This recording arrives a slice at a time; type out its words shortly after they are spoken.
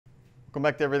Welcome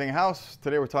back to Everything House.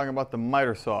 Today we're talking about the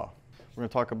miter saw. We're going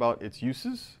to talk about its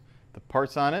uses, the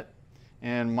parts on it,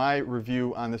 and my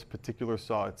review on this particular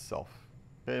saw itself.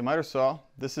 Okay, miter saw,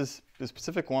 this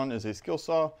specific one is a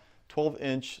Skilsaw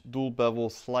 12-inch dual bevel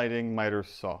sliding miter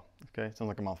saw. Okay, sounds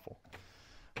like a mouthful.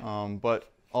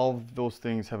 But all of those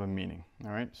things have a meaning.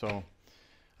 All right, so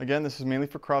again, this is mainly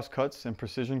for cross cuts and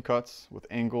precision cuts with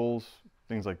angles,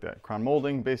 things like that. Crown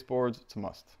molding, baseboards, it's a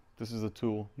must. This is the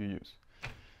tool you use.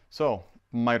 So,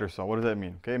 miter saw, what does that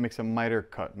mean? Okay, it makes a miter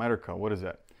cut. Miter cut, what is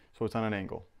that? So it's on an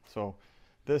angle. So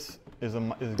this is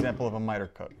an example of a miter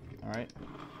cut, all right?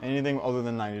 Anything other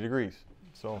than 90 degrees.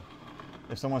 So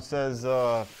if someone says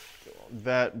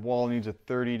that wall needs a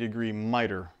 30-degree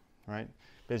miter, right?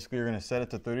 Basically, you're gonna set it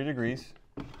to 30 degrees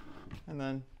and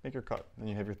then make your cut. Then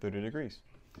you have your 30 degrees,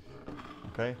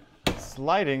 okay?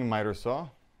 Sliding miter saw, all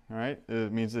right?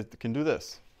 It means it can do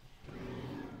this.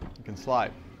 It can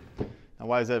slide. Now,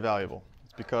 why is that valuable?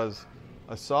 It's because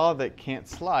a saw that can't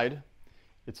slide,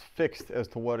 it's fixed as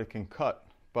to what it can cut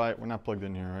by, we're not plugged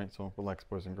in here, right? So relax,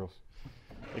 boys and girls.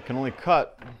 It can only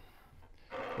cut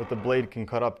what the blade can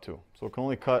cut up to. So it can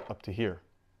only cut up to here,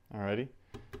 alrighty?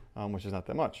 Which is not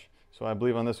that much. So I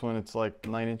believe on this one it's like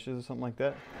 9 inches or something like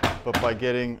that. But by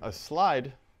getting a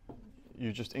slide,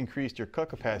 you just increased your cut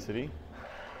capacity,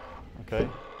 okay,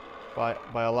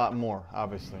 by a lot more,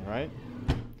 obviously, right?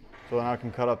 So now I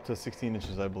can cut up to 16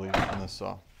 inches, I believe, on this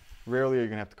saw. Rarely are you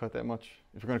gonna have to cut that much.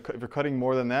 If you're cutting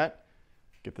more than that,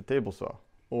 get the table saw,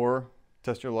 or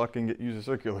test your luck and use a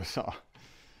circular saw.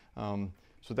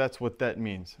 So that's what that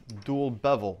means. Dual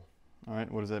bevel. All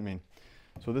right, what does that mean?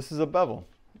 So this is a bevel.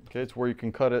 Okay, it's where you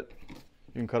can cut it.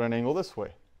 You can cut an angle this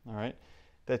way. All right,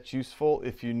 that's useful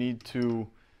if you need to.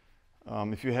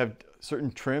 If you have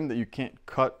certain trim that you can't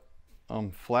cut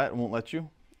flat, it won't let you.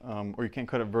 Or you can't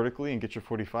cut it vertically and get your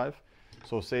 45.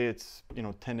 So say it's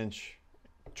 10-inch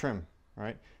trim,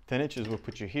 right? 10 inches will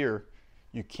put you here.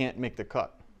 You can't make the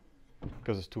cut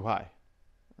because it's too high,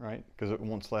 right? Because it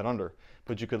won't slide under.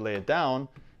 But you could lay it down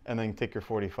and then take your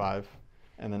 45,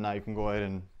 and then now you can go ahead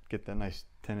and get that nice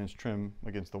 10-inch trim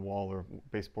against the wall or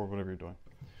baseboard, whatever you're doing.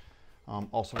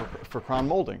 Also for crown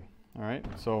molding, all right?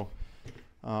 So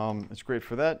it's great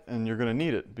for that, and you're going to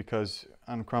need it because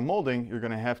on crown molding you're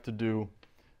going to have to do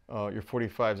your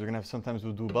 45s. You're going to have sometimes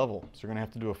do bevel. So you're going to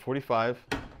have to do a 45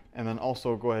 and then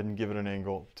also go ahead and give it an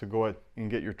angle to go ahead and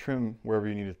get your trim wherever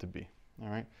you need it to be. All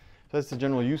right. So that's the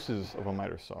general uses of a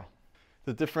miter saw.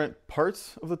 The different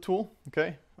parts of the tool,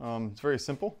 okay, it's very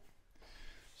simple.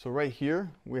 So right here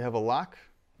we have a lock.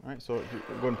 All right. So if you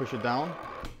go ahead and push it down,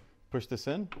 push this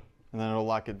in, and then it'll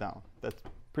lock it down. That's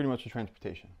pretty much the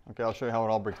transportation. Okay. I'll show you how it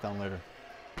all breaks down later.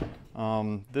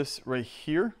 This right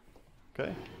here,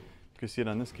 okay, you can see it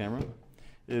on this camera,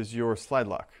 is your slide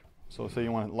lock. So say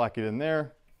you want to lock it in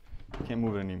there, you can't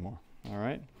move it anymore, all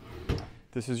right?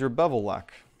 This is your bevel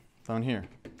lock down here,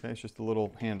 okay? It's just a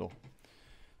little handle.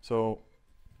 So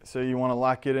say you want to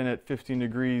lock it in at 15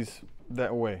 degrees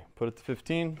that way. Put it to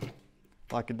 15,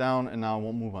 lock it down, and now it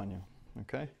won't move on you,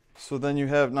 okay? So then you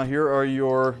have, now here are you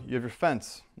have your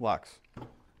fence locks.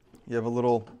 You have a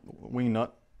little wing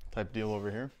nut type deal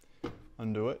over here.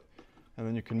 Undo it. And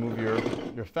then you can move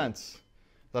your fence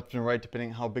left and right depending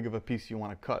on how big of a piece you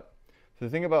want to cut. So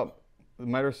the thing about the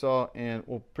miter saw and,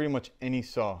 well, pretty much any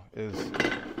saw is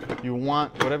you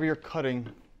want whatever you're cutting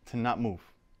to not move.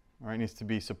 All right, it needs to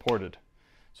be supported.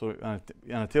 So on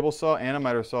a table saw and a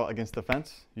miter saw against the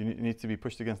fence, it needs to be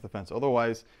pushed against the fence.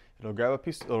 Otherwise, it'll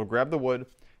grab the wood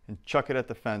and chuck it at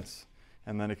the fence,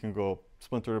 and then it can go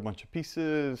splinter a bunch of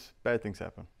pieces. Bad things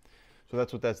happen. So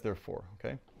that's what that's there for.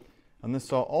 Okay. On this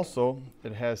saw also,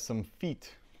 it has some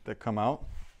feet that come out,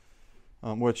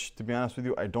 which, to be honest with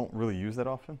you, I don't really use that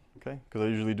often, okay? Because I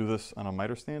usually do this on a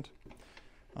miter stand.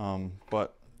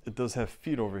 But it does have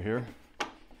feet over here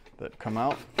that come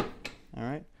out, all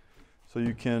right? So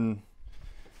you can,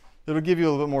 it'll give you a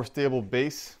little bit more stable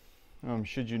base,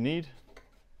 should you need.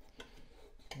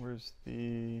 Where's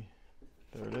the,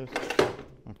 there it is,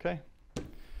 okay.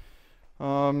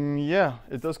 Yeah,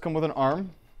 it does come with an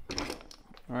arm.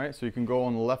 All right, so you can go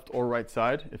on the left or right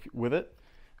side with it.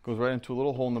 It goes right into a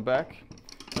little hole in the back.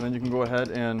 And then you can go ahead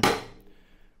and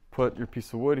put your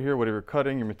piece of wood here, whatever you're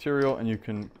cutting, your material, and you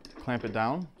can clamp it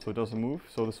down so it doesn't move.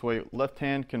 So this way, left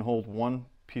hand can hold one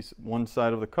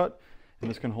side of the cut, and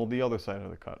this can hold the other side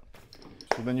of the cut.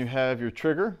 So then you have your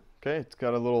trigger. Okay, it's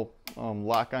got a little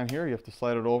lock on here. You have to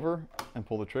slide it over and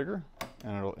pull the trigger,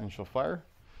 and she'll fire.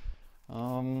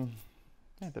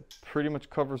 Yeah, that pretty much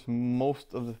covers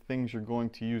most of the things you're going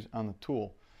to use on the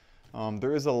tool.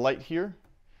 There is a light here.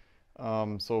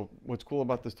 So what's cool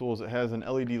about this tool is it has an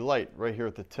LED light right here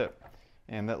at the tip.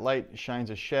 and that light shines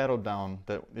a shadow down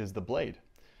that is the blade.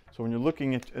 So when you're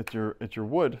looking at your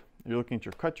wood, you're looking at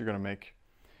your cut you're going to make,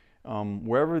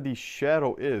 wherever the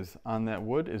shadow is on that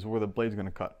wood is where the blade's going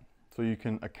to cut. So you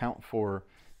can account for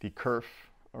the kerf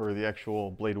or the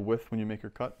actual blade width when you make your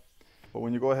cut. But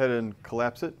when you go ahead and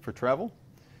collapse it for travel,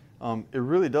 it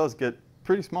really does get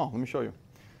pretty small. Let me show you.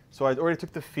 So I already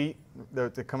took the feet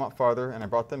that come out farther and I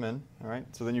brought them in. All right.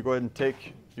 So then you go ahead and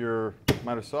take your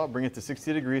miter saw, bring it to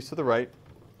 60 degrees to the right.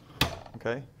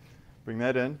 Okay. Bring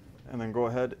that in, and then go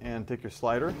ahead and take your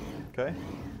slider. Okay.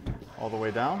 All the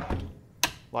way down.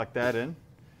 Lock that in,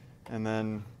 and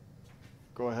then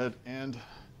go ahead and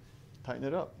tighten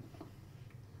it up.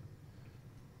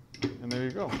 And there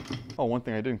you go. Oh, one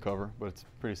thing I didn't cover, but it's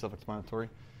pretty self-explanatory,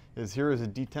 is here is a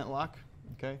detent lock.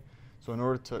 Okay. So in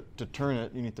order to turn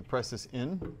it, you need to press this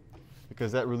in,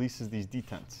 because that releases these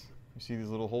detents. You see these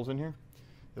little holes in here?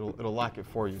 It'll lock it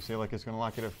for you. See, like it's going to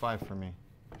lock it at 5 for me.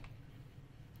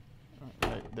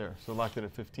 Right there. So locked it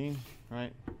at 15,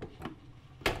 right?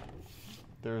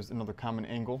 There's another common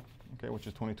angle, okay, which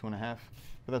is 22.5. But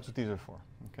that's what these are for,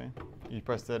 okay? You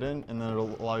press that in, and then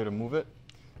it'll allow you to move it.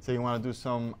 Say you want to do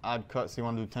some odd cut, so you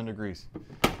want to do 10 degrees.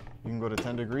 You can go to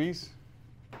 10 degrees,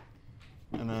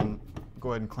 and then go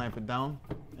ahead and clamp it down,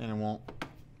 and it won't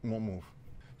move.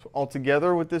 So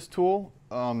altogether with this tool,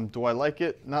 do I like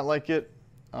it? Not like it?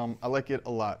 I like it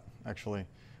a lot, actually.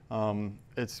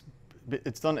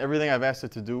 It's done everything I've asked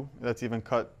it to do. That's even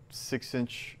cut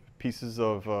 6-inch pieces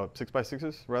of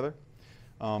 6x6s, rather.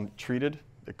 Treated,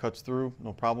 it cuts through,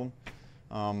 no problem.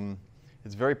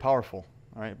 It's very powerful,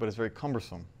 all right, but it's very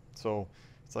cumbersome. So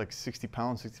it's like 60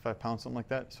 pounds, 65 pounds, something like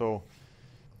that. So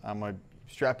I'm a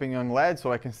strapping young lad,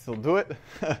 so I can still do it.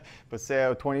 But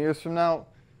say 20 years from now,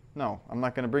 no, I'm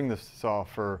not going to bring this saw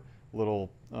for little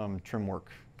trim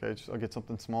work. Okay, I'll get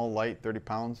something small, light, 30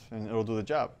 pounds, and it'll do the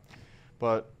job.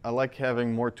 But I like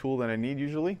having more tool than I need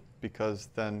usually, because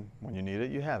then when you need it,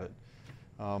 you have it.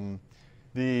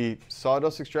 The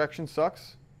sawdust extraction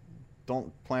sucks.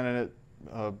 Don't plan on it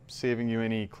saving you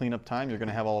any cleanup time. You're going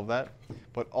to have all of that.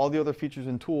 But all the other features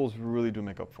and tools really do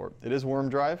make up for it. It is worm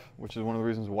drive, which is one of the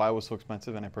reasons why it was so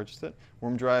expensive and I purchased it.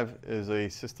 Worm drive is a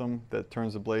system that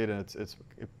turns the blade, and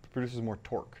it produces more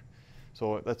torque.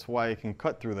 So that's why it can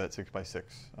cut through that 6x6,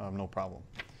 no problem.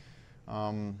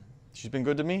 She's been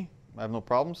good to me. I have no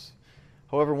problems.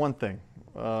 However, one thing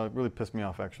really pissed me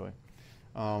off, actually.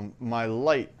 My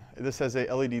light, this has a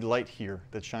LED light here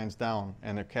that shines down,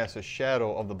 and it casts a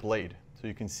shadow of the blade. So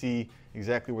you can see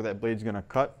exactly where that blade's going to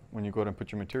cut when you go ahead and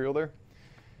put your material there.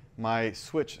 My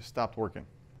switch stopped working.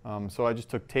 So I just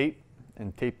took tape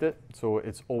and taped it so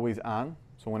it's always on.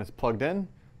 So when it's plugged in,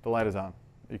 the light is on.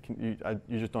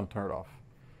 You just don't turn it off.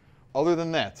 Other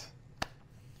than that,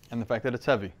 and the fact that it's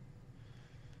heavy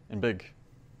and big,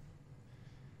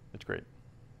 it's great.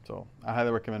 So I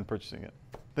highly recommend purchasing it.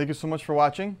 Thank you so much for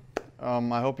watching.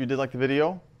 I hope you did like the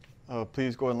video.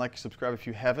 Please go and like and subscribe if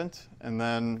you haven't. And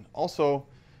then also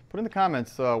put in the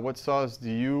comments what saws do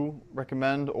you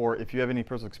recommend, or if you have any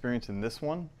personal experience in this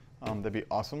one, that'd be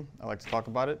awesome. I like to talk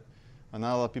about it.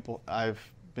 Not a lot of people I've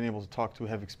been able to talk to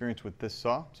have experience with this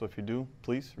saw, so if you do,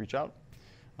 please reach out.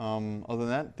 Other than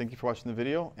that, thank you for watching the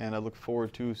video, and I look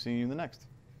forward to seeing you in the next.